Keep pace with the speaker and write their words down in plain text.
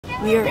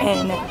We are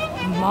in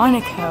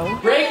Monaco.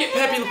 Break it,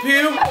 Pepe Le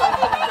Pew!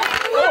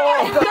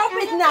 Stop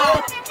it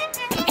now!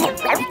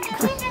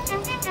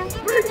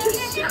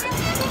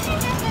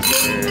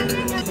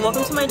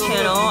 Welcome to my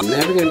channel. I'm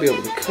never gonna be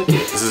able to cook it.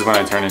 This is when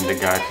I turn into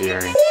Guy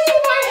Fieri.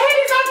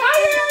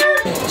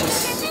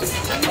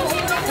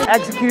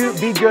 Execute,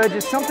 be good,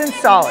 just something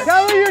solid.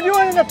 Kelly, you're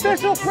doing an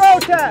official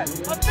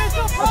protest!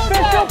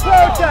 Official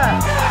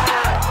protest!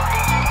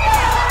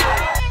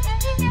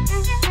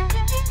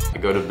 I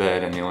go to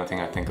bed and the only thing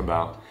I think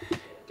about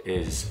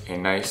is a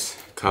nice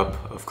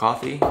cup of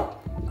coffee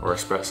or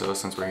espresso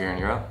since we're here in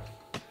Europe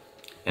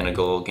and a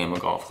little game of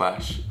Golf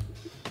Clash.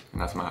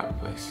 And that's my happy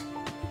place.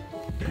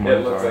 It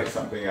looks like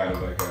something out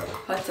of like a...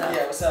 What's up?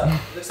 Yeah, what's up?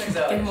 This thing's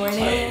out. Good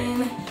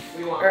morning.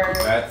 Or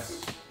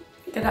That's...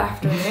 good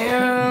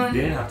afternoon.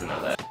 You didn't have to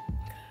know that.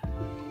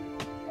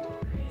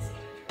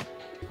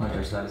 What's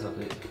your status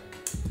update?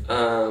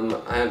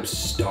 I'm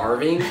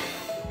starving,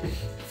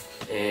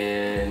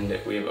 and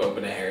we've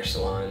opened a hair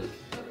salon,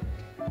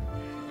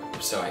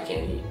 so I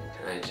can't eat.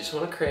 And I just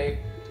want a crepe.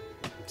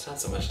 It's not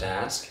so much to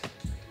ask.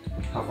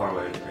 How far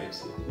away are the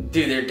grapes?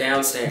 Dude, they're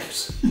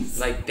downstairs.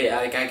 like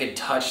I could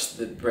touch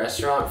the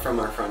restaurant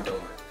from our front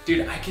door.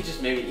 Dude, I could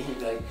just maybe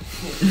eat like.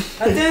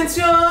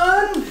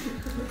 Attention!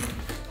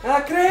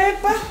 La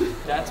crepe!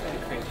 That's where the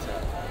crepe's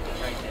at.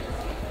 Right there.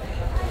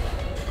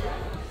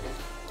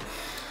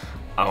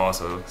 I'm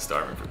also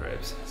starving for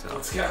grapes, so.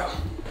 Let's go.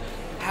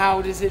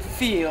 How does it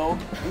feel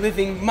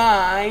living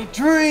my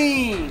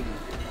dream?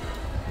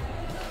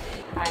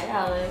 Hi,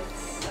 Alex.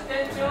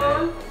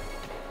 Attention!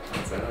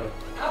 What's up?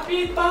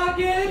 Happy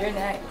pocket! You're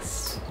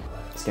next.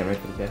 Just getting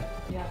ready for the day.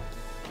 Yeah.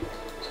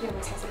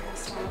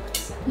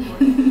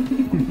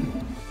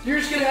 You're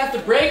just gonna have to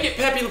break it,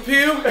 Pepe Le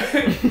Pew!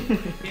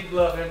 He's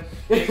bluffing.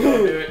 He's gonna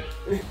do it.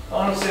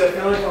 Honestly, I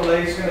feel like my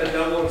leg's gonna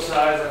double in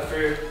size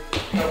after a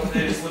couple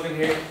days living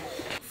here.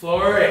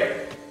 Floor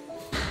 8.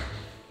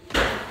 I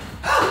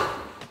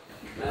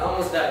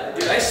almost died.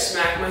 Dude, I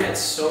smacked my head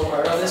so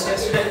hard on this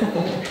yesterday.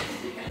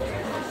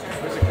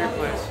 Where's the crepe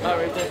place? Oh,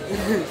 right there.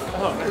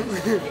 Oh, man.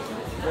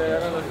 Yeah, I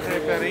don't know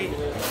crepe at 8.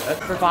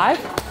 For 5?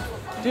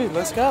 Dude,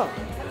 let's go.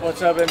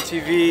 What's up,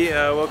 MTV?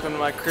 Welcome to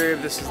my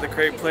crib. This is the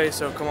crepe place,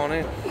 so come on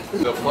in.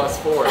 The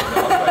 +4.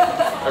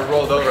 I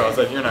rolled over, I was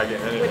like, you're not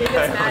getting anything. When he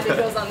gets mad, it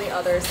goes on the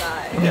other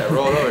side. Yeah,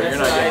 rolled over, you're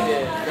not getting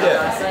did.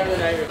 Yeah.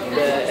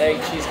 The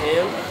egg, cheese,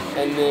 ham,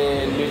 and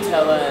then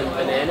Nutella and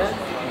banana.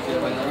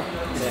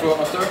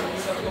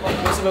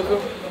 Merci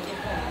beaucoup.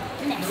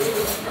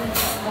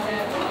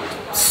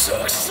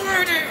 So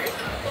excited!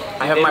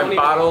 I have my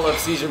bottle of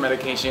seizure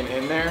medication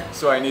in there,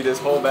 so I need this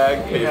whole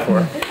bag paid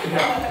for.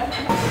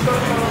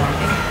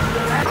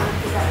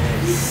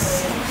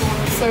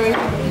 Sorry.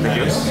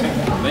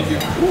 Thank you.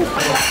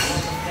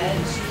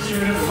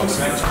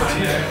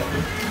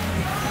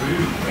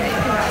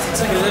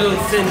 It's like a little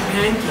thin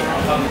pancake.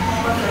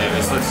 Yeah,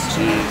 this looks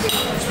cheese.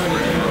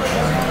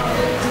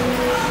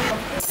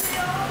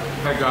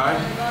 My God,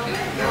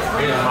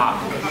 it's hot.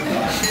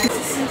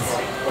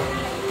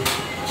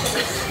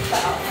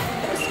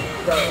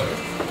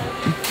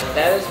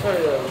 That is for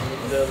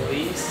the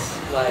least,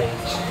 like,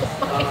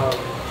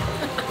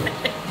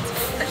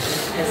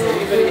 has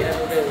anybody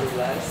ever been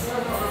less,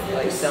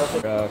 like,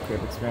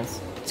 Crepe experience.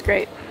 It's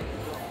great.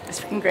 It's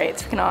freaking great.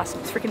 It's freaking awesome.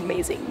 It's freaking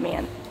amazing,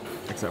 man.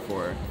 Except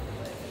for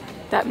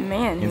That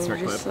man who's Insert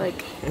just clip.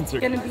 like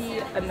Insert gonna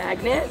be a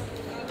magnet,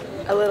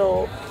 a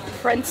little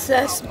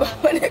princess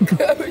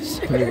Monaco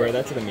shirt. Can you wear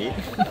that to the meet?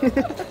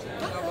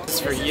 This is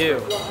for you.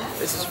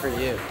 This is for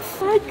you.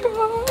 Oh my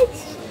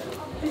gosh.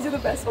 These are the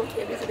best whole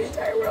candies in the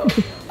entire world.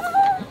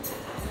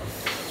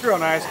 It's real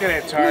nice. Get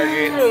it at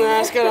Target. Real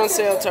nice. Got on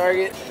sale at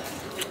Target.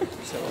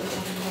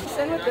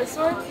 Send with this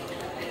one.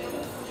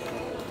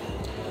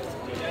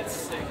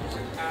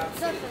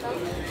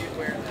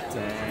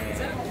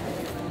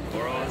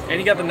 And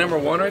you got the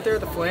 #1 right there,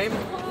 the flame.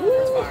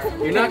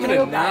 You're not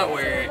gonna not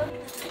wear it.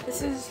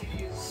 This is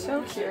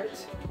so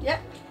cute. Yeah.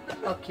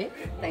 Okay,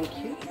 thank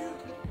you.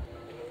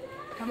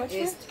 How much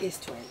It's, is it? it's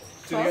 12.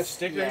 Do you got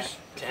stickers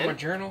Yeah. for my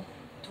journal?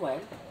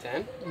 12?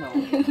 10? No.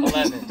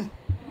 11.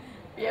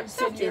 We have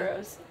 10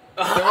 euros.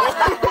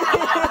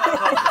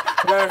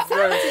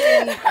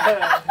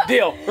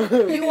 Deal.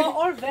 You are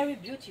all very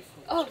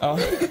beautiful. Oh.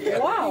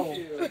 Wow.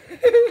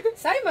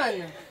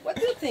 Simon, what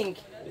do you think?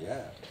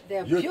 Yeah.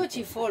 They're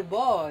beautiful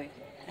boy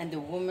and the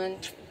woman.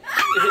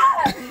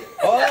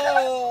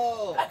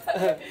 Oh!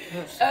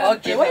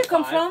 Okay, where you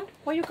come from?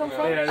 Where you come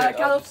from?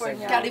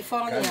 California.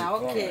 California,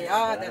 okay.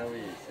 Ah, that,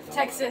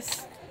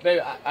 Texas.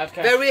 Baby, I've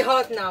catch. very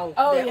hot now.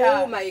 Oh,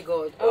 yeah. Oh my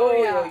god. Oh,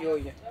 yeah.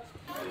 Yeah.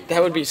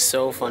 That would be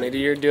so funny. Dude,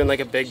 you're doing like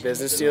a big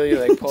business deal. You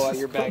like pull out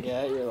your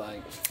baguette. You're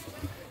like.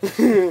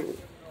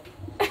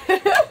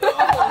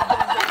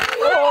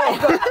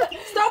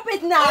 Stop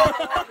it now.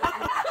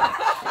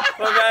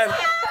 My bad.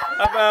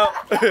 About.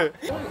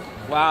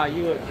 Wow,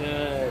 you look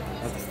good.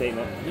 That's a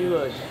statement. You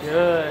look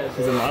good.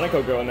 She's a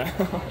Monaco girl now.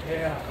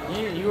 Yeah.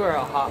 You are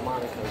a hot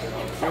Monaco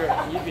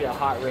girl. You'd be a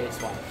hot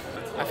race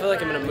wife. I feel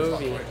like I'm in a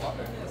movie.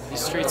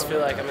 These streets feel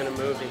like I'm in a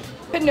movie.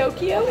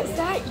 Pinocchio, is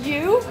that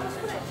you?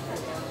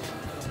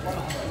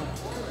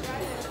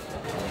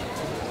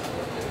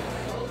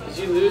 Did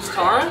you lose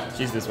Tara?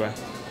 She's this way.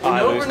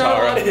 No, we're not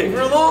allowed to leave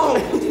her alone.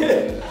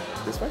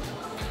 This way?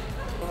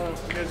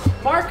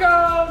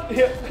 Marco!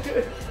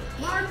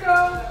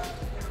 Marco!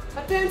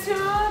 Attention!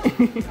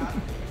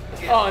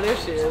 Oh, there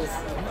she is.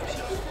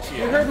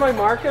 You heard my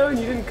Marco and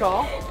you didn't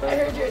call? I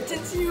heard your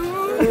attention.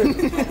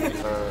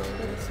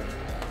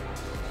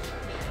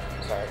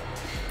 Sorry.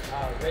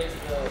 Raise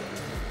the...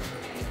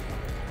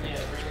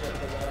 Yeah, bring up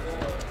the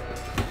level.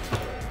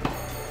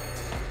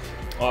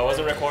 Oh, I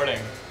wasn't recording.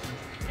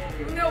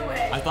 No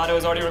way. I thought it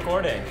was already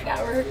recording.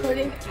 Now we're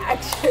recording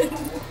action.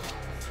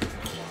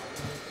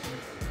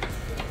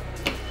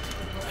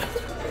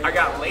 I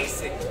got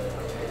LASIK.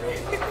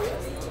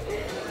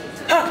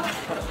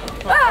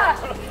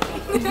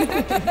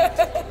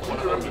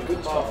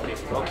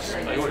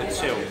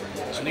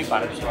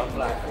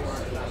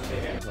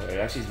 It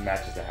actually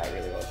matches the hat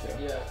really well too.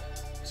 Yeah.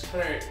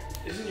 Hunter,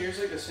 isn't yours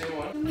like the same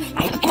one?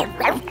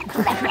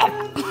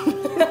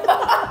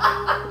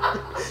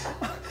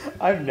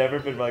 I've never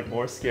been like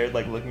more scared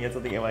like looking at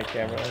something in my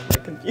camera and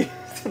like confused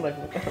and like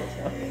what the hell's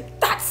happening?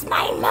 That's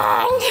my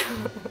mind.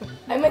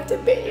 I'm like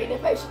debating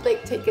if I should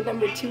like take a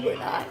number 2 or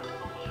not.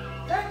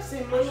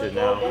 Shit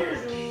now.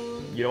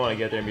 You don't want to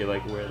get there and be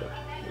like where the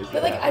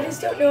But like I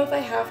just don't know if I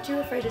have to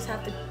or if I just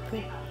have to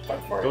poop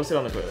or Go sit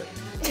on the toilet.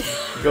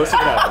 Go see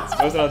what happens.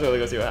 Go sit on the toilet,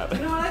 go see what happens.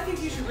 You know what? I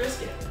think you should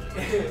risk it.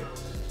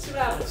 See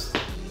what happens.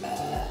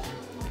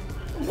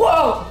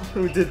 Whoa!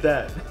 Who did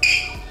that?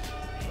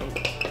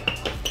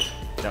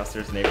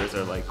 Downstairs neighbors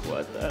are like,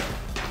 what the?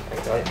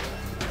 Oh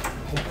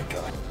my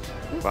god.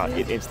 Wow,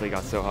 it instantly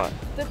got so hot.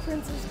 The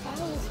Princess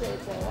Palace right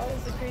there. That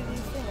was the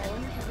craziest thing. I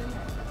wonder if you've been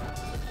there.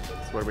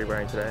 So what are we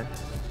wearing today?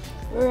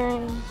 We're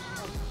wearing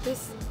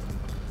this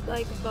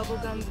like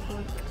bubblegum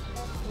pink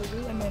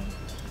Lululemon.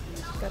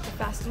 Got the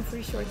Fast and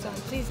Free shorts on.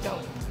 Please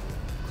don't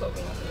quote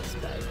me on this,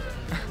 but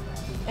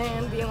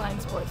and the Align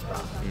sports bra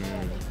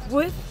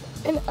with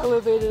an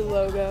elevated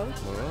logo.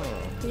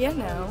 Whoa. Yeah,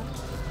 no.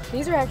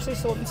 These are actually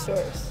sold in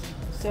stores,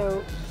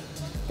 so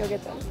go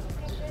get them.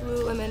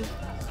 Lululemon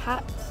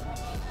hats.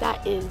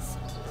 That is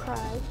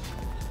Pride.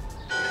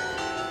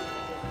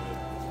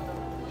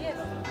 Yes.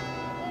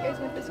 You guys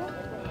want this one?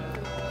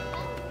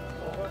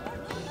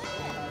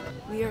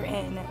 We are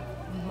in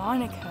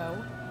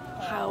Monaco.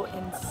 How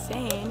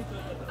insane.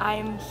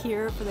 I'm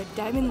here for the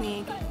Diamond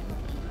League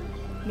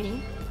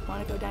meet,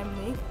 Monaco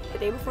Diamond League, the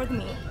day before the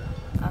meet.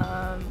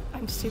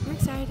 I'm super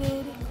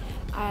excited.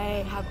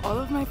 I have all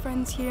of my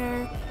friends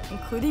here,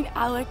 including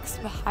Alex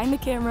behind the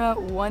camera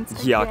once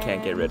again. Y'all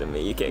can't get rid of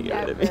me. You can't get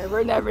rid of me.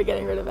 We're never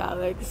getting rid of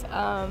Alex.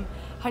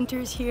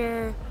 Hunter's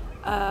here.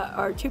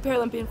 Our 2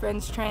 Paralympian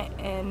friends, Trent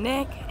and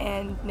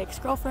Nick's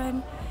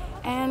girlfriend.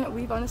 And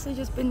we've honestly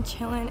just been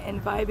chilling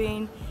and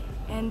vibing.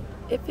 And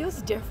it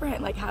feels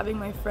different, like having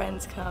my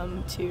friends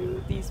come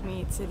to these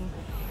meets, and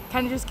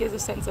kind of just gives a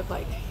sense of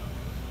like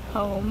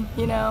home,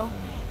 you know?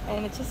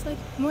 And it's just like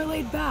more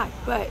laid back,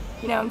 but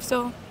you know, I'm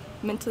still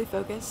mentally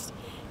focused,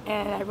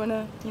 and I want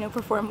to, you know,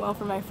 perform well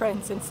for my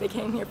friends since they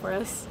came here for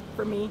us,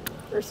 for me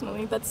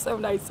personally. That's so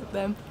nice of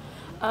them.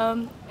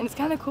 And it's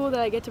kind of cool that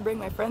I get to bring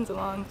my friends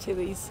along to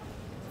these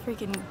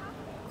freaking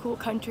cool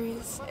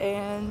countries,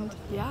 and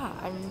yeah,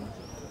 I'm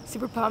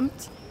super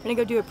pumped. We're gonna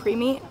go do a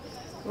pre-meet.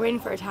 We're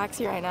waiting for a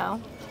taxi right now.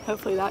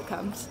 Hopefully that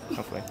comes.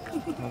 Hopefully. I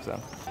hope so.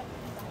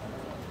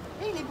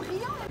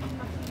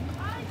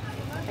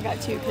 I got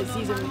 2 because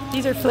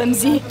these are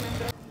flimsy.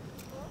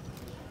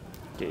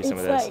 Get you some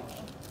of It's this.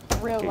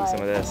 like real Get you life. some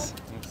of this.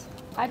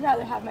 I'd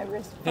rather have my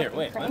wrist. Here, fucking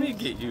wait, let cranked. me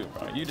get you,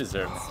 bro. You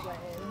deserve it.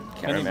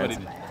 Cameraman.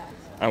 Anybody,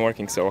 I'm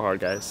working so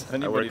hard, guys. I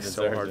Anybody work so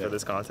deserves hard it. for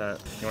this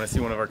content. you want to see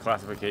one of our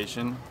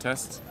classification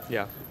tests?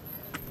 Yeah.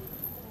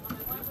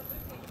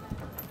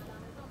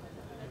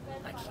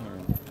 I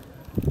can't.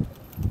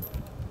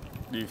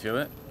 Do you feel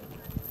it?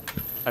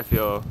 I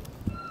feel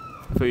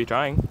you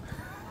trying.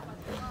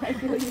 I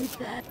feel you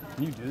try.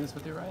 Can you do this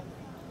with your right?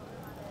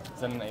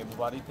 Is that an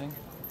able-bodied thing?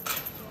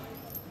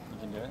 You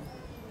can do it?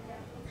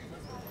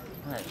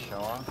 Alright, show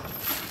off.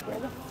 Where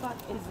the fuck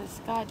is this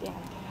goddamn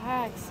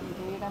taxi,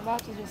 dude? I'm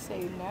about to just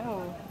say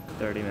no.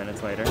 30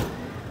 minutes later.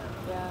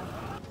 Yeah.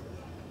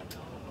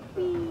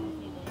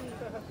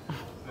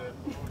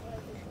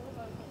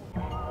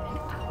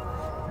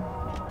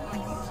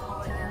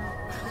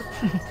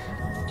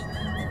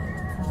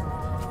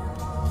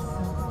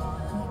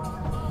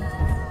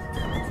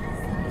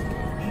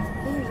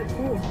 There's a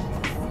pool.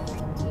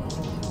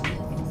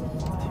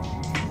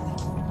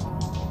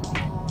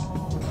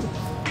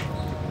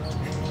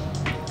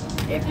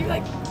 If you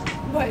like,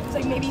 what, it's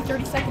like maybe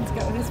 30 seconds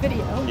ago in this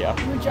video, Yeah.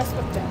 you were just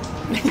with them.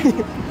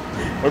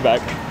 We're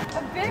back.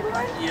 A big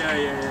one?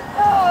 Yeah.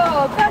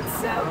 Oh, that's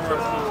so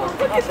cool.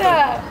 Look at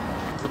that.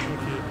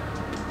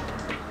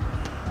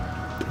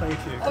 Thank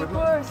you. Of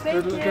course,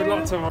 thank you. Good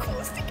luck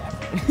tomorrow.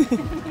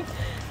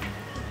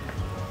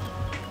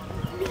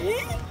 Me?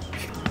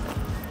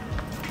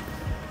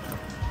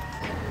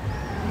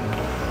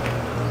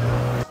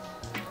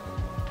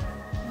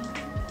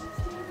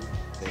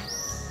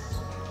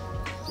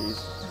 Jeez.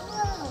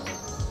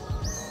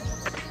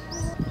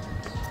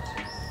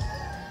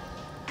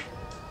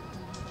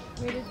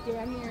 Waited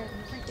damn near a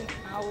freaking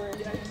hour.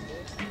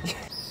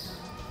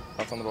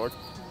 Thoughts on the board?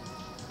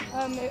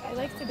 I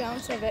liked the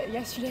bounce of it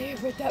yesterday,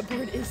 but that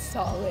board is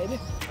solid. Oh,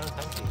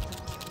 thank you.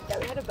 Yeah,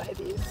 we had to buy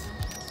these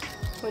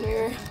when we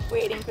were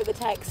waiting for the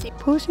taxi.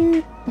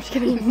 Pussy. I'm just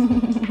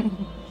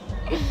kidding.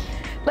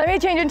 Let me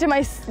change into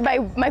my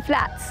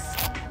flats.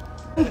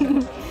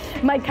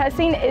 My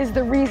cussing is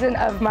the reason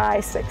of my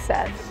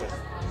success.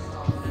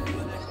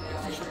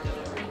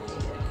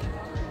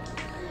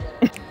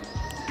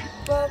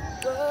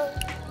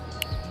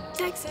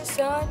 Texas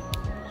sun.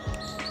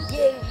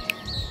 Yeah.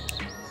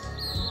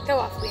 Go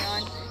off,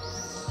 Leon.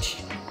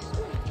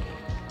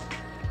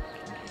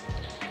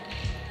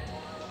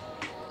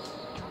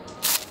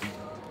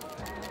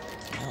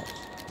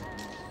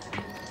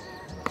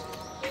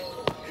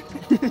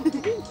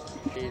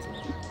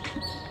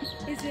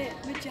 Is it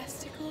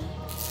majestical?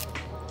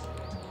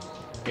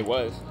 It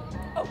was.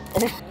 Oh.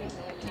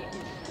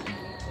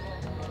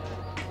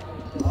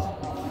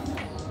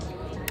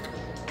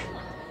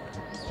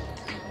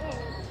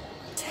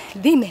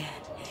 The man,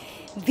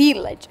 the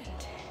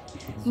legend,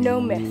 no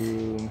myth.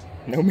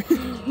 No myth.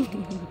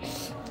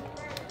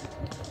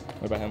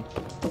 What about him?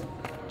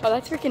 Oh,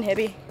 that's freaking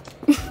heavy.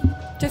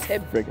 Just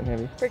hib. Freaking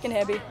heavy. Freaking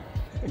heavy.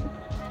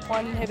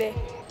 One heavy.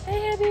 Hey,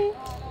 heavy.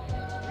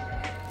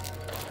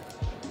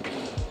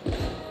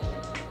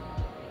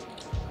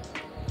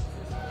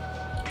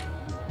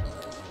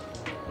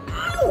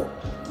 Ow!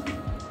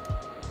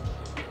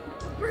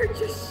 We're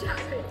just shot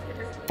right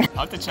there.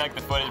 I'll have to check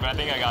the footage, but I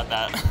think I got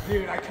that.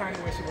 Dude, I kind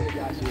of wish it would have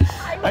got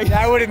you.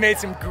 That would have made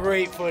some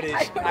great footage.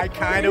 I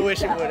kind of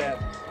wish it would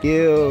have.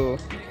 Ew.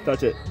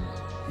 Touch it.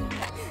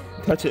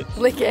 Touch it.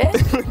 Lick it?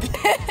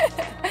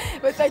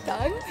 With my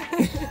tongue?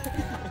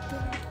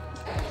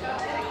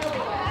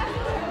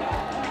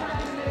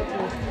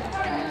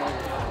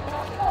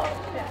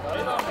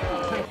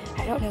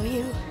 I don't know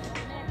you.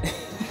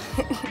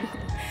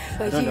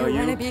 But you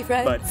wanna be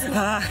friends? But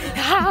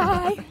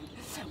Hi!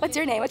 What's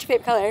your name? What's your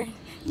favorite color?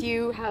 Do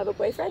you have a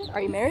boyfriend? Are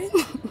you married?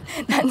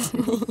 That's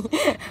me.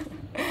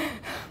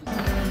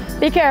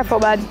 Be careful,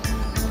 bud.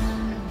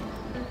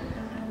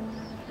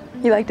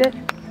 You liked it?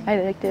 I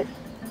liked it.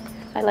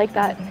 I like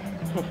that.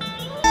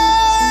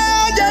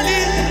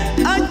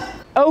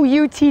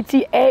 O-U-T-T-A-H-E-R-E.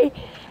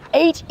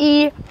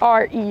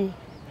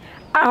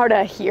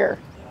 Outta here.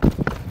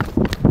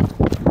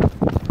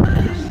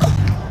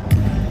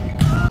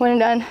 When I'm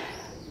done,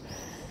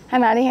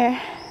 I'm out of here.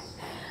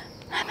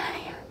 I'm out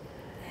of here.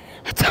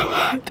 It's so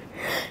hot.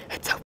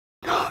 It's so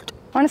hot.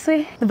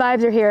 Honestly, the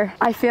vibes are here.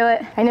 I feel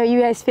it. I know you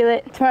guys feel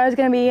it. Tomorrow's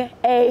gonna be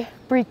a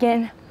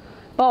freaking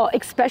ball,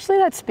 especially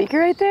that speaker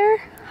right there.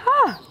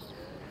 Ha!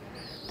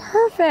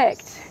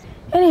 Perfect.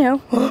 Anywho,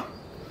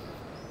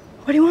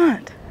 what do you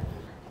want?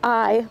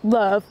 I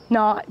love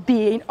not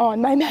being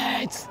on my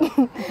meds.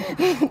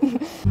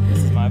 this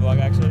is my vlog,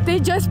 actually. They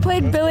just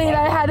played Billy and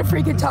I had to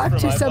freaking talk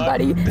to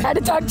somebody. I had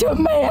to talk to a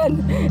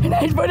man and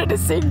I wanted to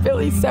sing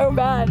Billy so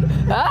bad.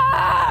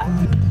 Ah!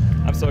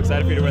 I'm so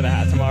excited for you to wear the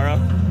hat tomorrow.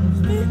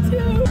 Me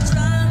too.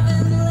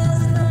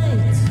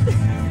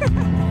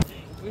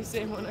 We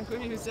say Monaco,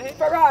 you say?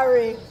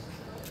 Ferrari.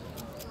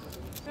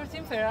 Your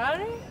team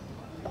Ferrari?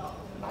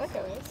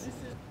 Monaco is.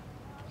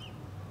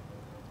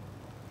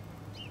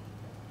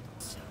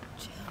 So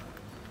chill.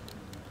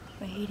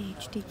 My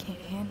ADHD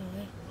can't handle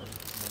it.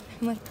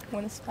 I'm like,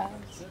 wanna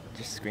spaz.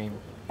 Just scream.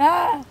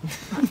 Ah!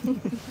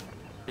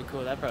 Pretty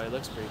cool. That probably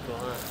looks pretty cool,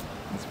 huh?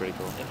 That's pretty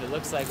cool. If it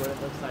looks like what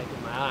it looks like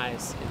in my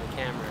eyes in the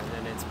camera,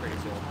 then it's pretty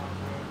cool.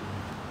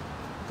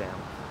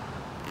 Damn.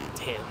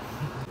 Damn.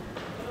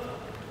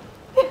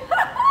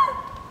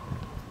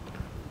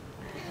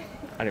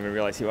 I didn't even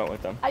realize he went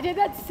with them. I did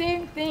that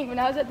same thing when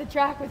I was at the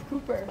track with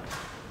Cooper.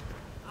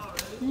 Oh,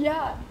 really?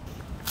 Yeah.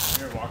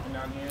 You're walking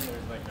down here and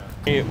there's like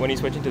a... When are you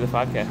switching to the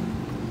 5K?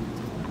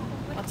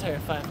 I'll tear a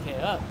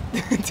 5K up.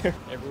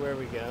 Everywhere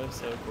we go,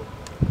 so cool.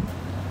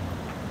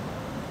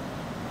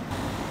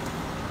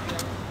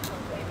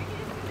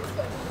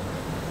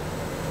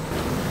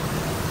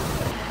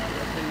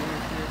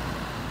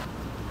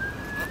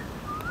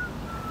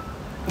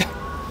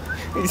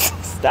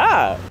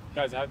 Stop!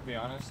 Guys, I have to be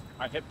honest.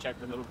 I hip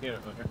checked a little kid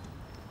over here.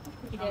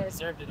 I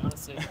deserved it,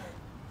 honestly.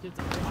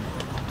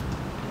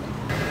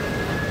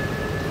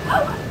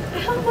 Oh,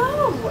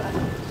 hello!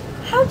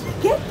 How'd you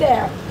get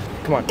there?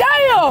 Come on.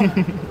 Damn!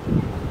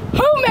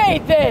 Who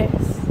made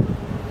this?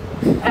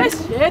 This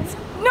shit's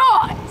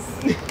nice!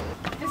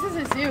 This is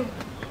a zoo.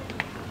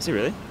 Is he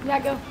really? Yeah,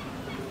 go.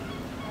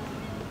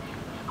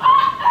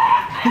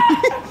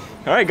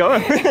 All right, go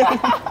on.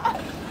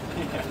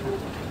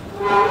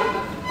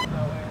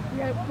 You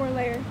got one more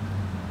layer.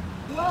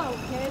 Whoa,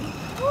 kid.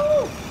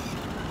 Woo!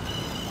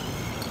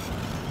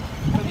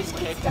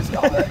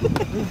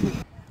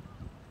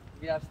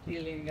 We are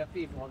stealing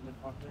people on the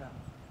park.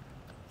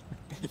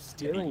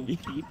 Stealing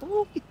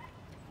people?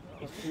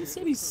 He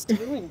said he's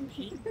stealing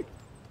people.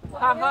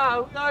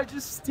 Haha, we are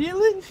just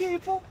stealing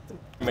people.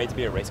 Made to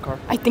be a race car?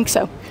 I think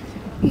so.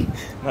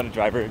 Not a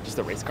driver, just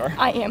a race car.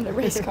 I am the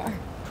race car.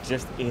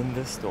 Just in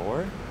the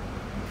store?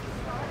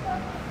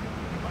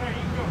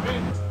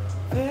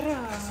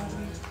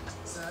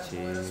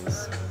 Jeez.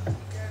 That's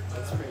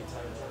pretty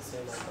tight. I'll say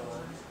that.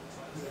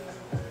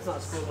 It's not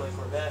as cool as my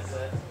Corvette,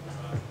 but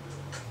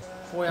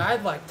boy,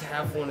 I'd like to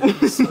have one of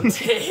these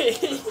someday.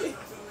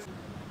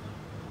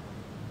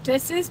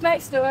 This is my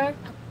store.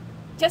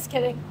 Just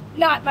kidding.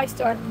 Not my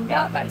store.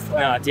 Not my store.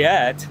 Not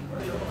yet.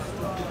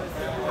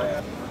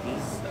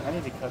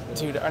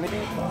 Dude, I need.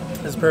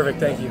 That's perfect.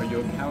 Thank you. Are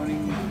you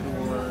accounting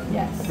for?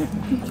 Yes.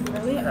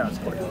 Really? Yeah, it's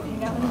cool.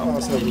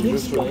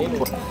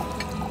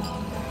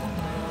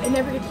 I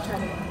never get to try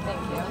them.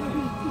 Thank you.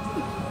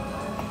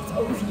 It's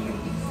always you.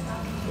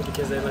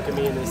 Because they look at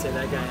me and they say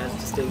that guy has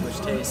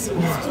distinguished taste. So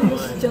it's just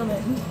mine.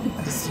 Gentlemen.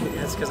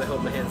 That's because I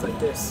hold my hands like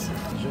this.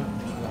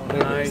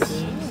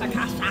 Nice.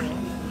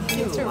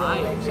 It's a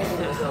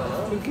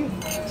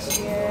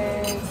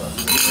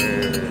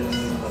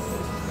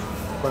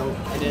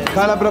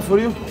Calabra for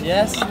you.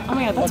 Yes. Oh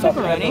my god, that's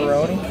pepperoni.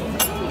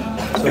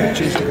 So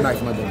change the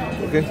knife, madam.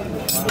 Okay.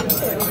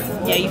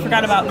 Yeah, you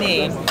forgot about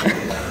me.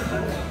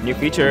 New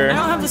feature. I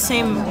don't have the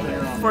same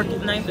fork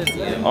and knife as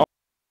you. Oh.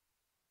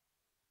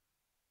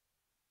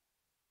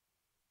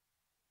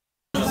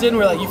 She's in,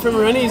 we're like, you from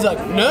Romania? He's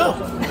like, no.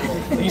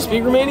 You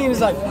speak Romanian?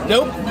 He's like,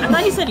 nope. I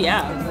thought he said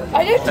yeah.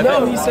 I didn't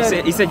know. He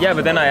said, He said yeah,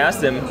 but then I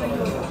asked him,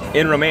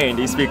 in Romanian,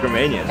 do you speak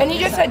Romanian? And he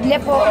just said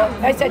nipple.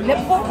 I said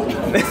nipple.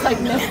 It's like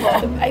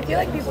nipple. I feel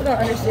like people don't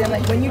understand.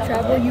 Like when you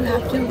travel, you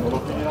have to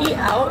eat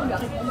out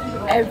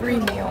every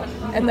meal,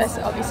 unless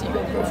obviously you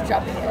go grocery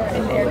shopping or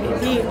in the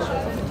Airbnb.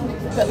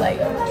 But like,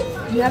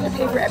 you have to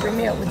pay for every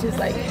meal, which is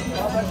like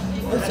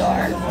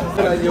bizarre.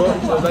 Do you want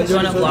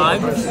to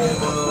vlog?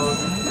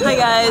 Hi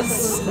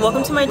guys,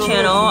 welcome to my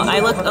channel.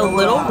 I look a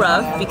little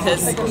rough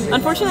because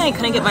unfortunately I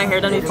couldn't get my hair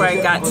done before I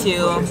got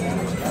to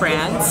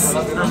France,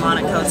 or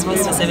Monaco to be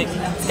specific.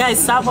 Guys,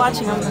 stop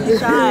watching, I'm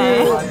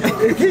shy.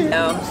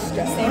 No.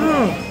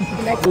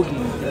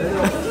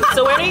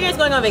 So where are you guys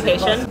going on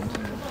vacation?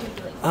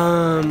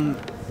 I'm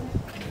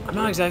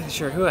not exactly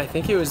sure who. I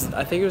think it was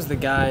the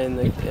guy in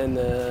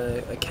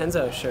the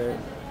Kenzo shirt.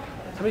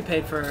 Somebody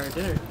paid for our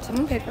dinner.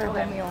 Someone paid for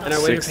our meal. And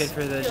our waiter paid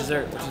for the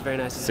dessert, which is very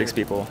nice. 6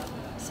 people.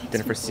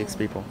 Dinner for 6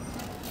 people.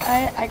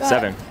 I got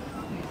 7.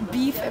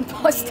 beef and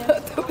pasta.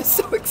 That was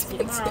so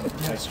expensive.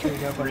 That's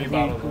straight up. We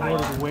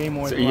ordered way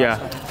more. So, than yeah.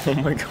 last time.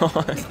 Oh my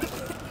god.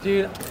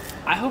 Dude,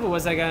 I hope it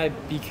was that guy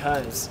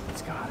because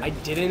I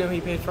didn't know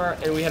he paid for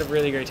it, and we had a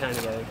really great time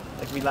together.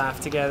 Like we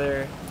laughed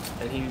together,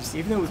 and he was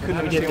Even though we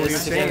couldn't we did understand what he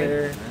this was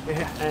saying.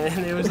 together,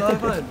 and it was a lot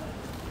of fun.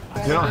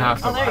 You don't have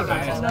to. Oh, there you go.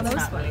 No, that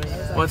was funny.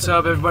 What's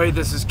up, everybody?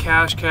 This is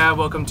Cash Cab.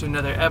 Welcome to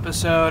another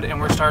episode,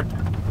 and we're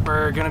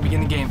gonna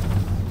begin the game.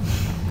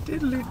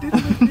 Diddly,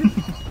 diddly,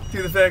 diddly. Do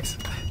the effects.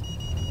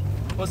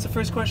 What's the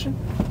first question?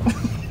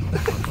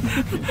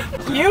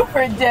 You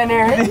for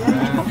dinner.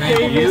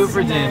 You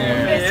for dinner.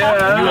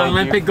 Yeah. You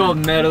Olympic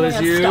gold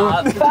medalist, you.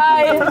 Stop.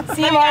 Bye.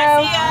 See you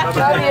tomorrow.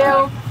 Love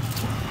you.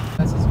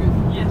 That's as good.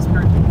 Yes,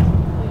 perfect.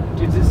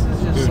 Dude, this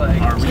is just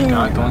like. Are we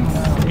not going? I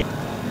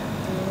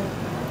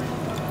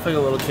feel like a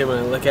little kid when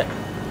I look at.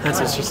 That's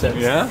what she said.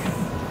 Yeah?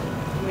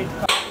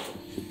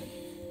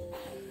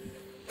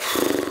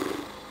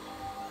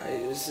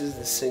 This is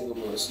the single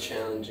most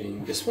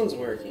challenging. This one's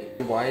working.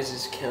 Why is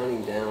this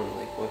counting down?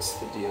 Like, what's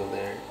the deal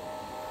there?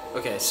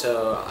 Okay,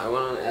 so I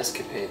went on an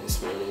escapade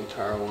this morning.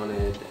 Tara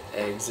wanted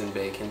eggs and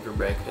bacon for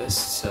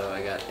breakfast, so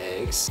I got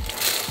eggs.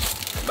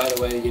 By the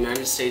way, the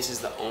United States is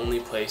the only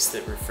place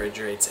that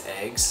refrigerates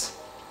eggs.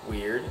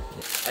 Weird.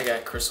 I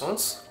got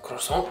croissant.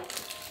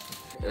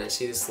 And I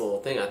see this little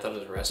thing. I thought it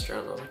was a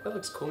restaurant. I was like, that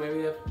looks cool. Maybe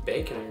they have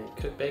bacon,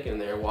 cooked bacon in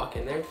there. Walk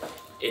in there.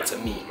 It's a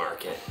meat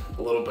market,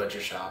 a little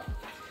butcher shop.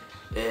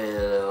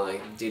 And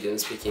like, dude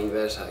didn't speak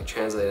English. I like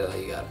translated, like,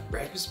 you got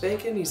breakfast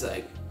bacon? He's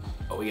like,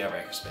 oh, we got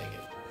breakfast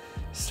bacon.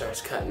 Starts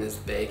cutting this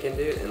bacon,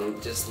 dude,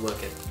 and just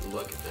look at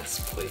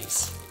this,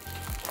 please.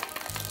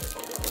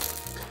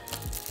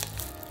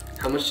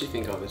 How much do you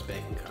think all this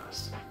bacon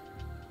costs?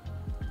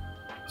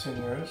 10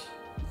 euros.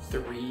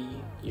 3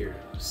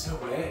 euros. No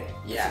way.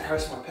 Yeah.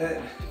 That's the price of my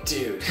pet.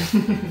 Dude.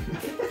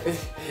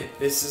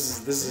 This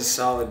is a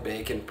solid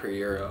bacon per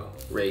euro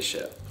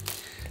ratio.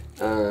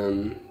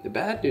 The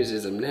bad news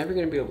is I'm never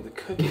gonna be able to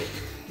cook it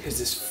because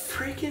this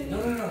freaking.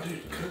 No,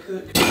 dude. Cook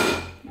the.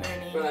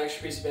 One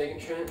extra piece of bacon,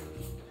 Trent.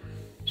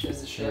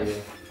 As the chef.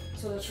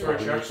 So that's For a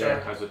truck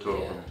stop. Has a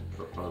total.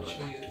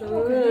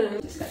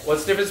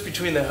 What's the difference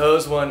between the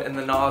hose one and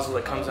the nozzle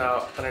that comes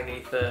out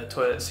underneath the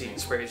toilet seat and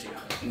sprays you?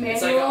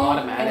 It's like an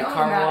automatic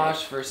car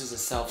wash versus a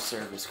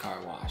self-service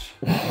car wash.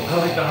 I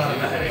like the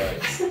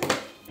automatic.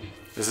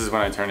 This is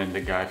when I turn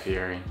into Guy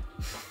Fieri.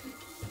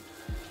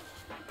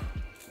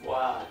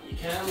 Wow, you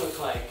kind of look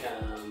like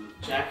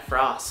Jack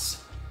Frost.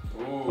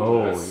 Ooh,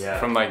 Oh, yeah.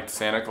 From like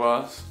Santa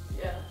Claus.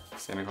 Yeah.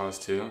 Santa Claus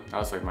 2. That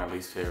was like my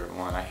least favorite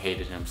one. I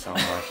hated him so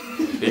much.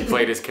 He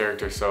played his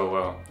character so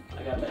well.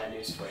 I got bad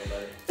news for you,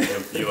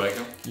 buddy. You like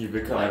him? You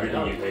become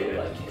everything you hated.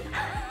 Like him.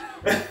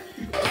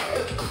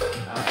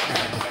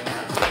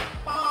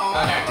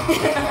 Okay.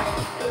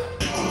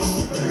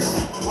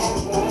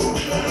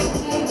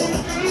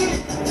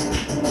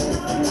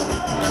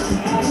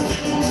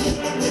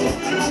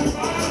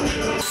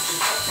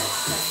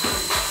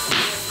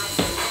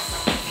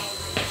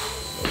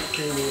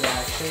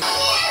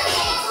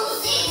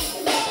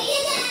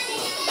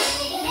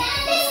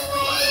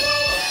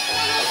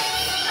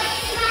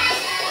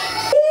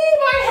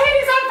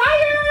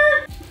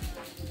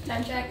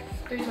 Time check,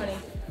 320.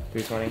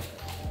 320.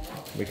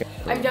 We can,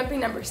 I'm jumping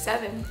number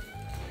 7.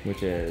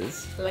 which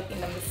is Lucky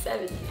number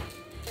 7. Dude,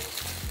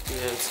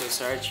 I'm so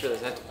sorry. I just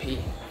realized I have to pee.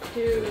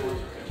 Dude.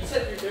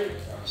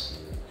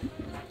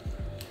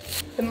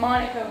 The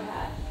Monaco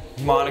hat.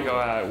 Monaco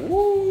hat.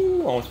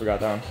 Woo! Almost forgot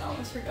that one. I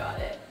almost forgot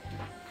it.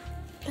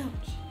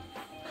 Ouch.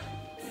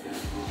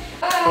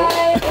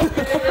 Bye!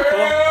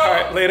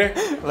 Alright, later.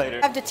 Later.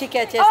 Have the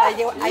ticket, yes, I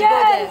go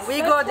there.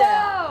 We go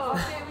there.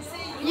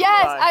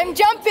 Yes, I'm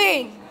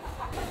jumping!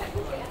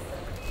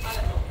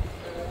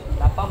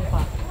 La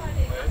Pampa.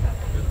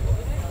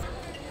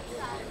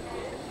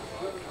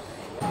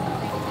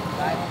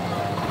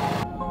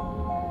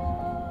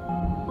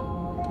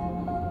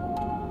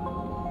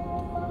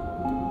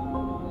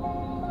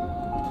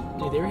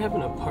 Dude, they were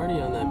having a party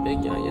on that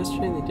big yacht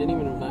yesterday and they didn't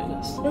even invite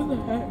us. What the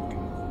heck?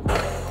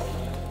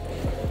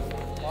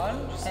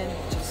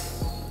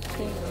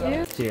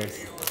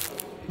 Cheers.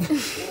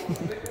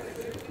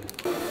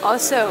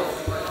 Also,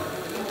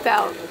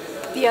 about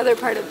the other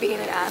part of being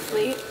an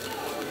athlete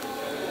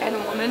and a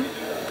woman,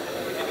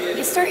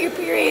 you start your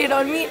period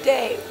on meet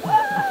day.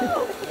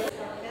 Whoa!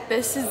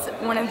 This is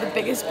one of the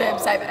biggest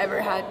bibs I've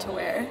ever had to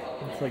wear.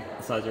 It's like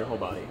the size of your whole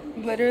body.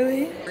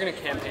 Literally. We're gonna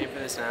campaign for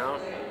this now.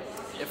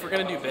 If we're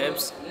gonna do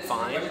bibs,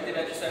 fine.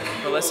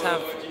 But let's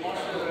have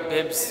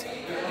bibs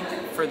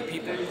for the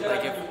people.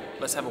 Like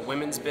let's have a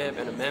women's bib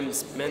and a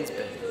men's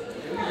bib.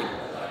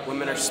 Like,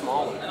 women are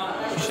smaller.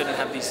 We shouldn't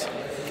have these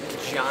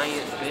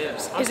giant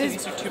bibs. Honestly,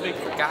 these are too big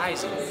for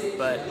guys,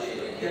 but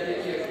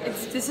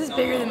This is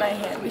bigger than my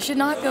hand. We should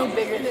not go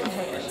bigger than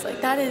hands.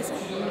 Like, that is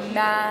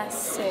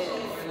massive.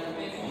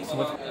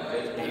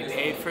 you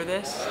paid for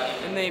this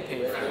and they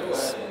paid for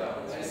this.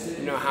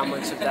 You know how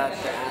much of that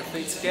the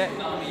athletes get?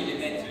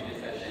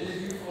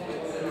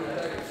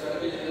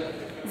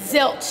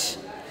 Zilch.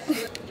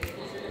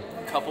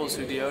 Couples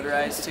who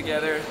deodorize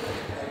together.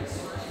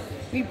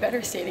 We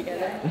better stay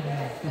together.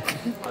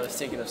 I was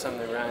thinking of something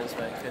that rhymes,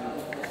 but I couldn't.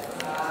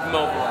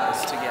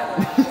 Mobilize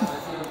together.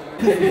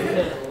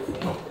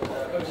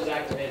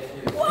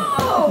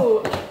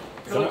 Whoa!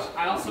 Coach,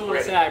 I also want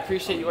to say I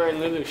appreciate you wearing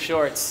Lulu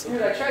shorts.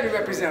 Dude, I tried to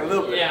represent a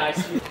little bit. Yeah, I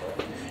see.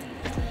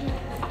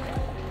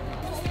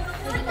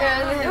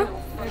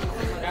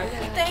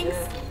 Thanks.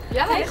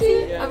 Yeah, thank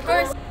you. Of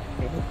course.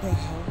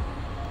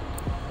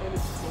 And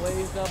it's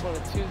blazed up on a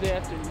Tuesday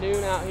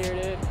afternoon out here,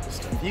 dude.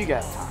 You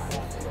got time.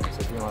 So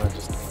if you want to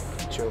just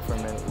chill for a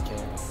minute, you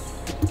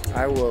can.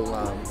 I will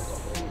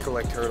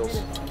collect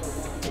turtles.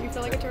 Do you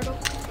feel like a turtle?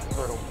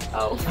 Turtle.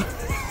 Oh.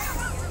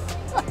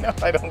 No,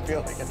 I don't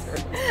feel like a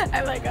turtle.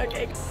 I'm like,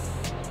 okay.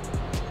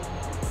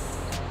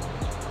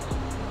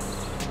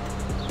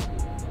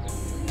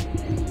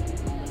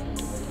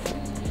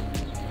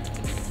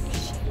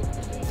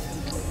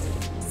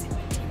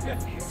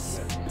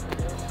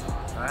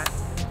 Alright.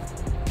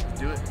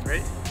 Do it.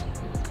 Ready?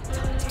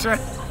 Try.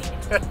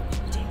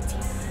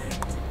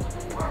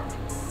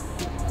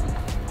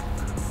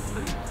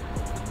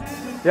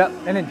 Yep,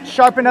 and then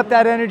sharpen up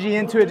that energy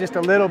into it just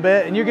a little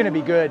bit and you're gonna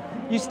be good.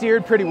 You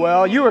steered pretty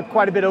well. You were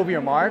quite a bit over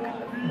your mark,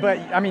 but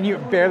I mean, you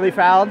barely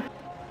fouled.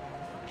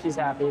 She's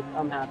happy.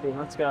 I'm happy.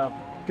 Let's go.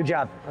 Good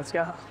job. Let's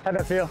go. How'd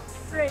that feel?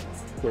 Great.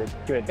 Good,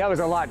 good. That was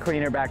a lot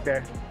cleaner back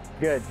there.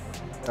 Good.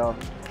 So,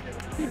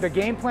 the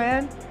game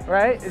plan,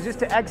 right, is just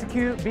to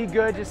execute, be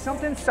good, just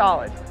something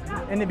solid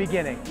in the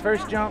beginning.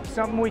 First jump,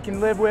 something we can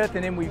live with,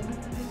 and then we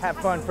have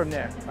fun from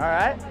there. All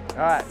right? All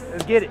right,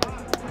 let's get it.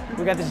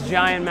 We got this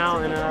giant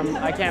mountain, and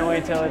I can't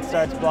wait till it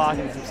starts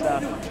blocking some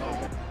stuff.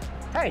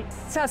 Hey,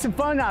 let's have some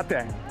fun out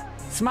there.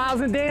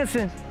 Smiles and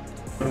dancing.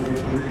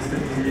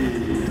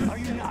 Are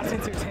you not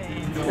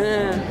entertained?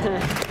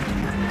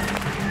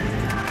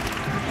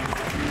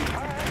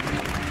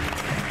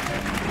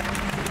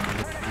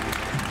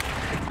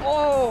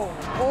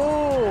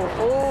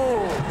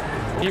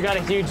 You got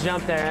a huge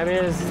jump there. I mean,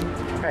 it was...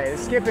 Hey, the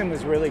skipping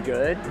was really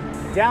good.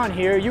 Down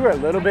here, you were a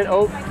little bit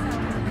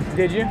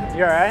Did you?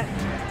 You all right?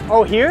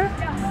 Oh, here?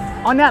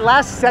 On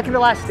that second to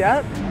last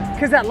step?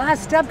 Because that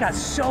last step got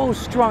so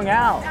strung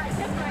out.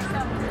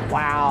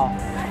 Wow.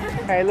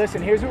 Hey,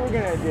 listen, here's what we're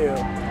gonna do.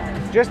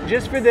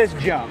 Just for this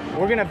jump,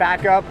 we're gonna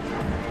back up.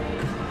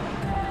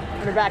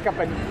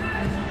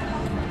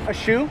 A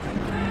shoe.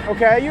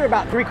 Okay, you're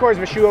about 3/4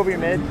 of a shoe over your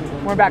mid.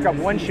 We're gonna back up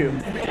one shoe.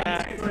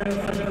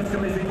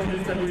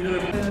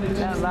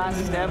 That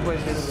last step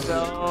was just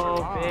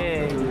so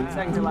big.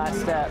 Second to last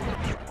step.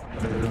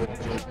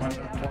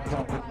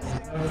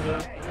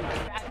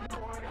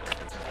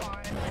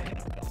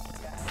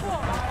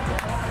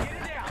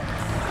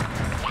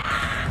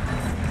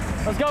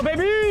 Let's go,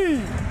 baby!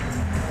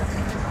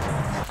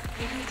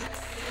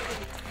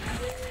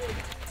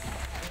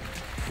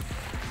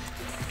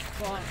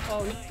 fun. Oh,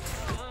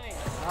 nice.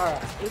 All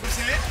right. This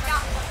is it? Yeah.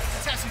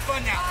 Let's have some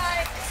fun now.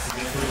 Bye.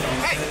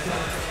 Hey,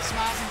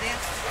 smiles and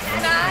dance.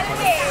 Not a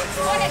dance.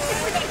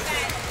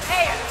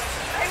 Hey,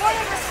 I want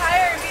to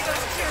retire and be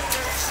those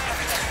cheerleaders.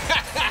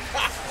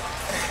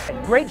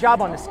 Great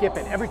job on the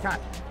skipping every time.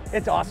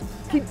 It's awesome.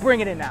 Keep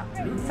bringing it now.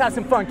 Let's have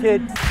some fun,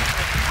 kid. I'll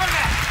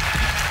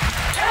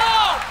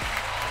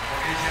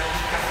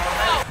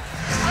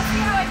see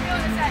how I feel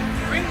in a sec.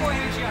 Bring more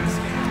energy on the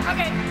skip.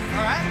 Okay.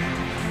 All right?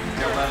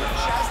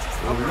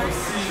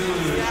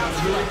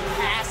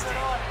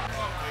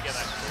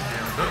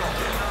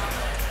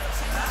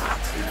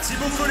 Si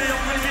vous collez en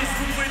prémisse,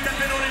 vous pouvez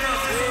taper dans les mains,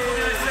 c'est son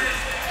premier essai.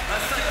 Un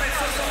sacré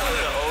 60.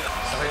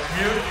 Ça va être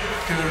mieux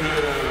que le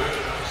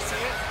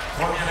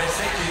premier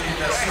essai qui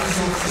était à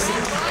 66.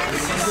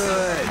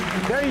 Good.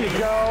 There you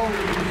go.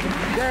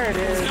 There it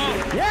is.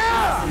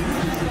 Yeah!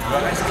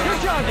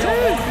 Good job,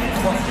 team!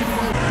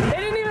 They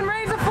didn't even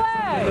raise a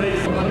flag!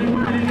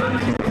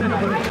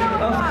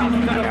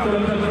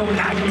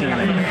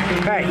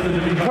 Hey,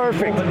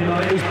 perfect. It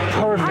was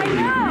perfect. I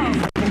know.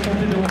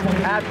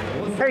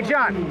 Hey,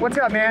 John, what's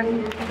up,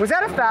 man? Was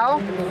that a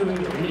foul?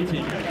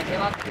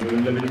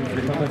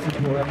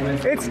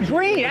 It's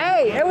green.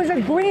 Hey, it was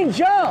a green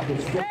jump.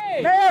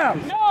 Hey!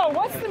 Damn! No,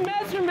 what's the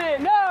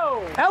measurement?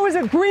 No! That was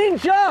a green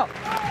jump.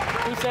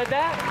 Who said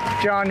that?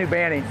 John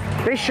Nubani.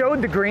 They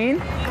showed the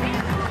green.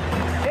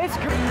 It's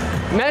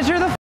measure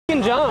the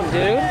f***ing jump,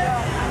 dude.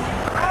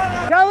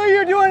 Tell her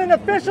you're doing an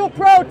official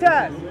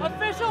protest.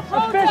 Official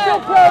protest! Official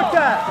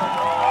protest.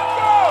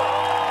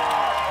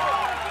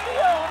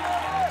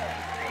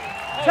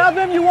 Tell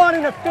them you want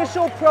an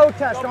official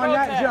protest on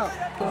that jump.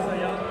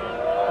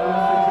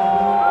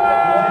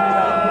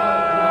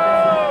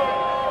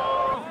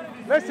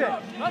 Listen.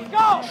 Let's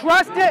go!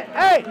 Trust it.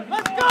 Hey.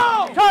 Let's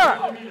go!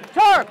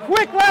 Tar,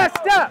 quick last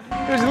step.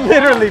 It was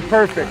literally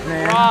perfect,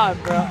 man. God,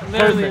 bro.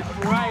 Literally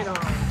right on.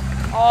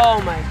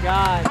 Oh my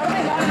God.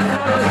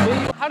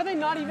 How do they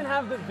not even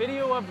have the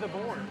video of the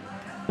board?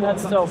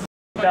 That's so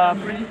f***ed up.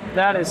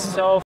 That is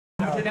so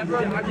I've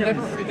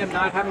never seen them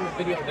not having the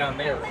video down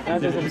there.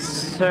 That is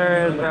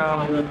absurd,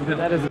 bro.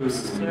 That is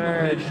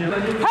absurd.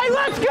 Hey,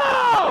 let's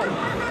go!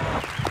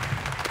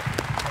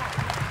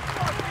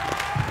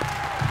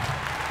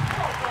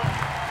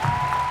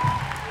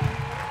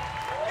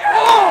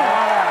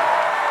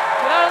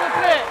 Get out of the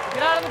pit!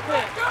 Get out of the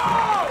pit!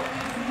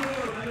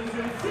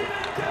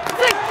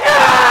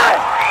 Yes!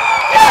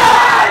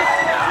 Yes!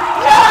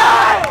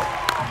 Yes!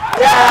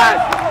 Yes!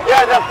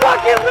 You're the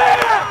fucking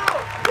leader!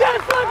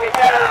 Yes, look at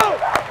you!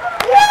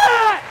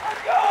 Yes!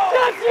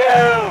 That's you!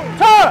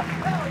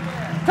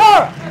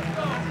 Tara!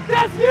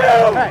 That's you!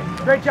 Hey,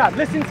 great job.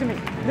 Listen to me.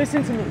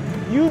 Listen to me.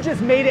 You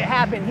just made it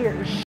happen here. It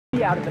was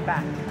shitty out of the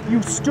back.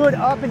 You stood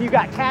up and you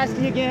got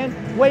Casty again,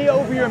 way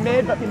over your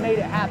mid, but you made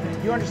it happen.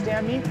 You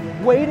understand me?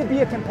 Way to be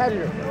a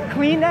competitor.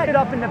 Clean that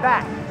up in the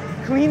back.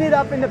 Clean it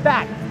up in the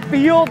back.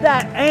 Feel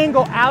that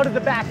angle out of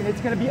the back, and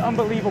it's going to be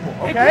unbelievable,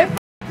 okay?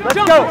 Let's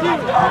go. Good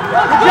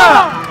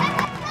job.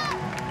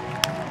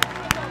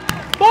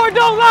 Board,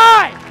 don't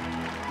lie!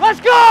 Let's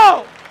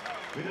go!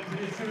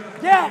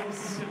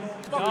 Yes!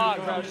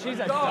 Dog, bro. She's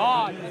a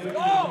dog, dude.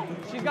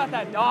 She's got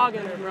that dog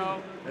in her,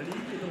 bro.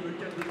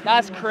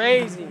 That's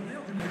crazy.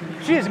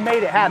 She just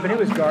made it happen. It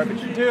was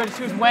garbage. Dude,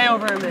 she was way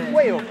over her mid.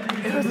 Way over.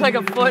 It was like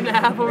a foot and a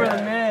half over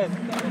the mid.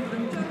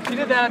 She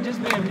did that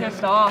just being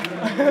pissed off.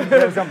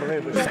 That was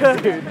unbelievable.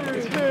 Dude.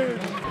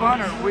 Spun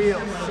her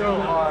wheel so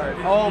hard.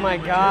 Oh my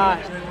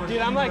gosh.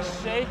 Dude, I'm like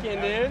shaking,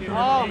 dude.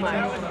 Oh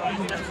my.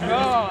 Bro,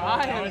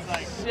 I am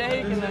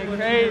shaking like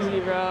crazy,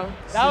 bro.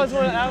 That was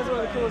one of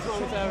the coolest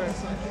moments ever.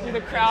 Dude,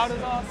 the crowd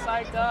was all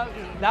psyched up.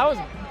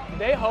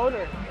 They hold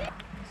her.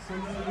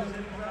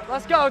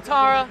 Let's go,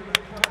 Tara.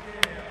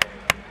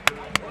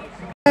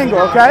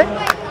 Angle, okay?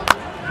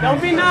 Don't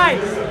be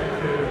nice.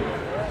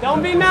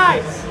 Don't be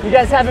nice. You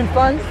guys having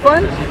fun?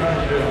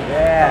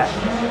 Yeah.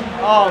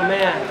 Oh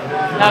man,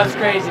 that was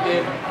crazy,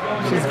 dude.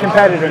 She's a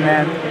competitor,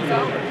 man.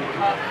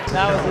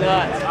 That was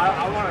nuts.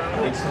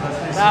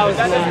 That was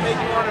nuts.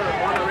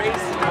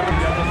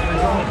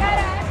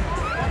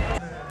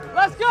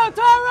 Let's go,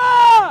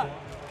 Tara!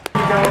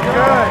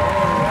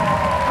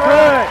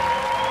 Good.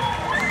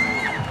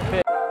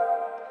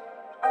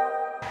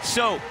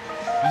 So,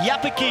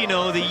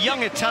 Yapachino, the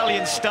young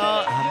Italian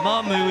star, her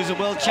mum, who is a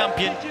world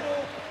champion,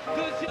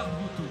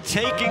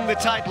 taking the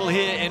title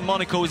here in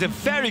Monaco. It was a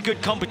very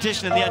good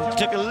competition in the end. It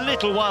took a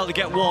little while to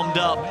get warmed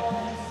up,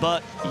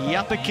 but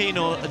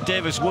Yapachino and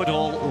Davis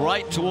Woodhall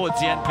right towards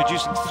the end,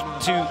 producing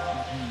two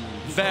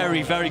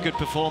very, very good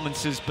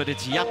performances. But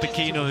it's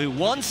Yapachino who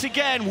once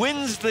again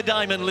wins the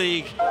Diamond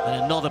League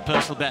and another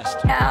personal best.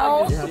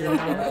 Ow.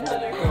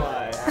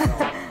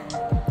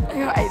 I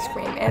got ice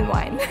cream and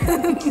wine.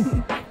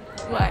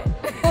 Wine.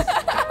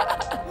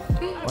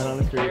 Wine on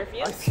the street.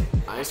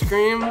 Ice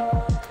cream,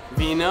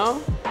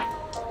 vino,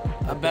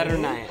 a better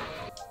night.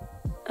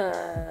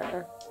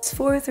 It's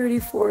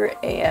 4:34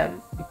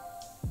 a.m.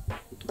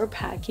 We're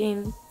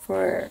packing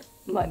for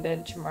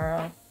London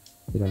tomorrow.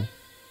 Today.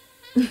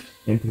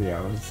 In 3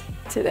 hours.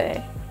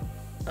 Today.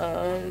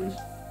 And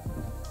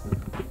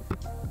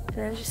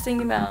I was just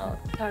thinking about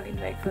talking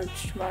to my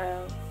coach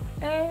tomorrow,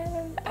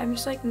 and I'm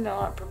just like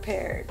not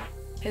prepared.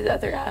 His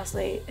other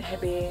athlete,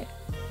 Hibby,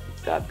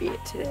 got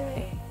beat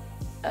today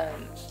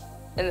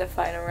in the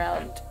final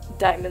round.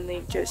 Diamond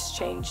League just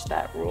changed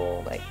that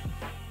rule like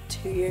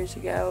 2 years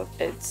ago.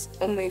 It's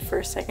only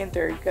first, second,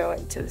 third go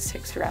into the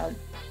 6th round,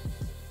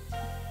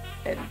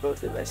 and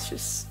both of us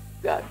just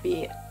got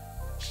beat.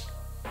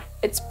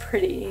 It's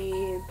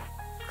pretty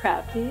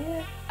crappy.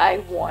 I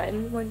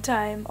won one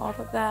time off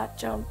of that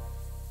jump,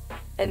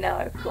 and now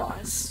I've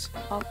lost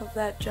off of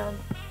that jump.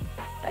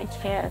 I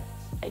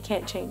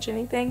can't change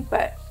anything,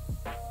 but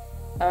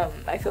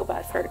I feel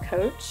bad for our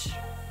coach,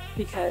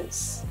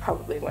 because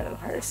probably one of the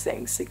hardest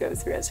things to go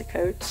through as a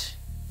coach,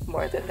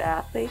 more than an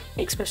athlete.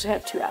 I especially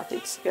have 2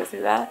 athletes to go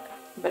through that,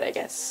 but I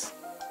guess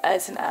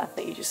as an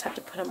athlete you just have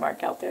to put a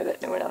mark out there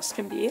that no one else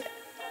can beat.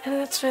 And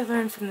that's what I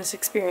learned from this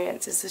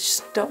experience, is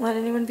just don't let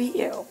anyone beat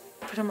you.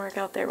 Put a mark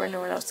out there where no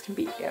one else can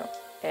beat you.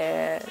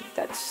 And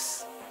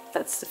that's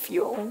the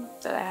fuel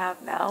that I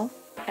have now.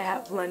 I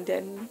have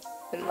London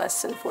in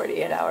less than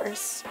 48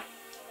 hours.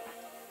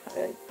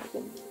 Probably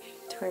like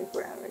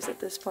 24 hours at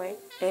this point.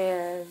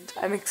 And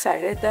I'm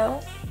excited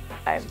though.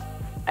 I'm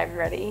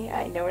ready.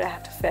 I know what I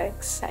have to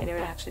fix. I know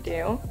what I have to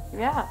do.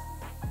 Yeah.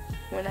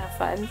 I'm gonna have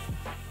fun.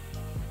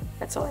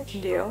 That's all I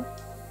can do.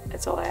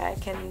 That's all I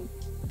can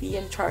be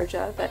in charge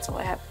of. That's all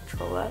I have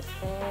control of.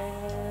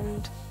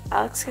 And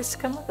Alex gets to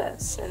come with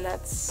us, and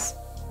that's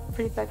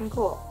pretty fucking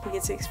cool. We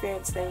get to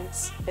experience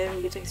things, and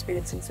we get to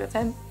experience things with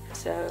him.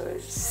 So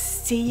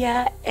see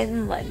ya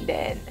in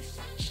London.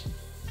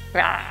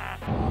 Rah.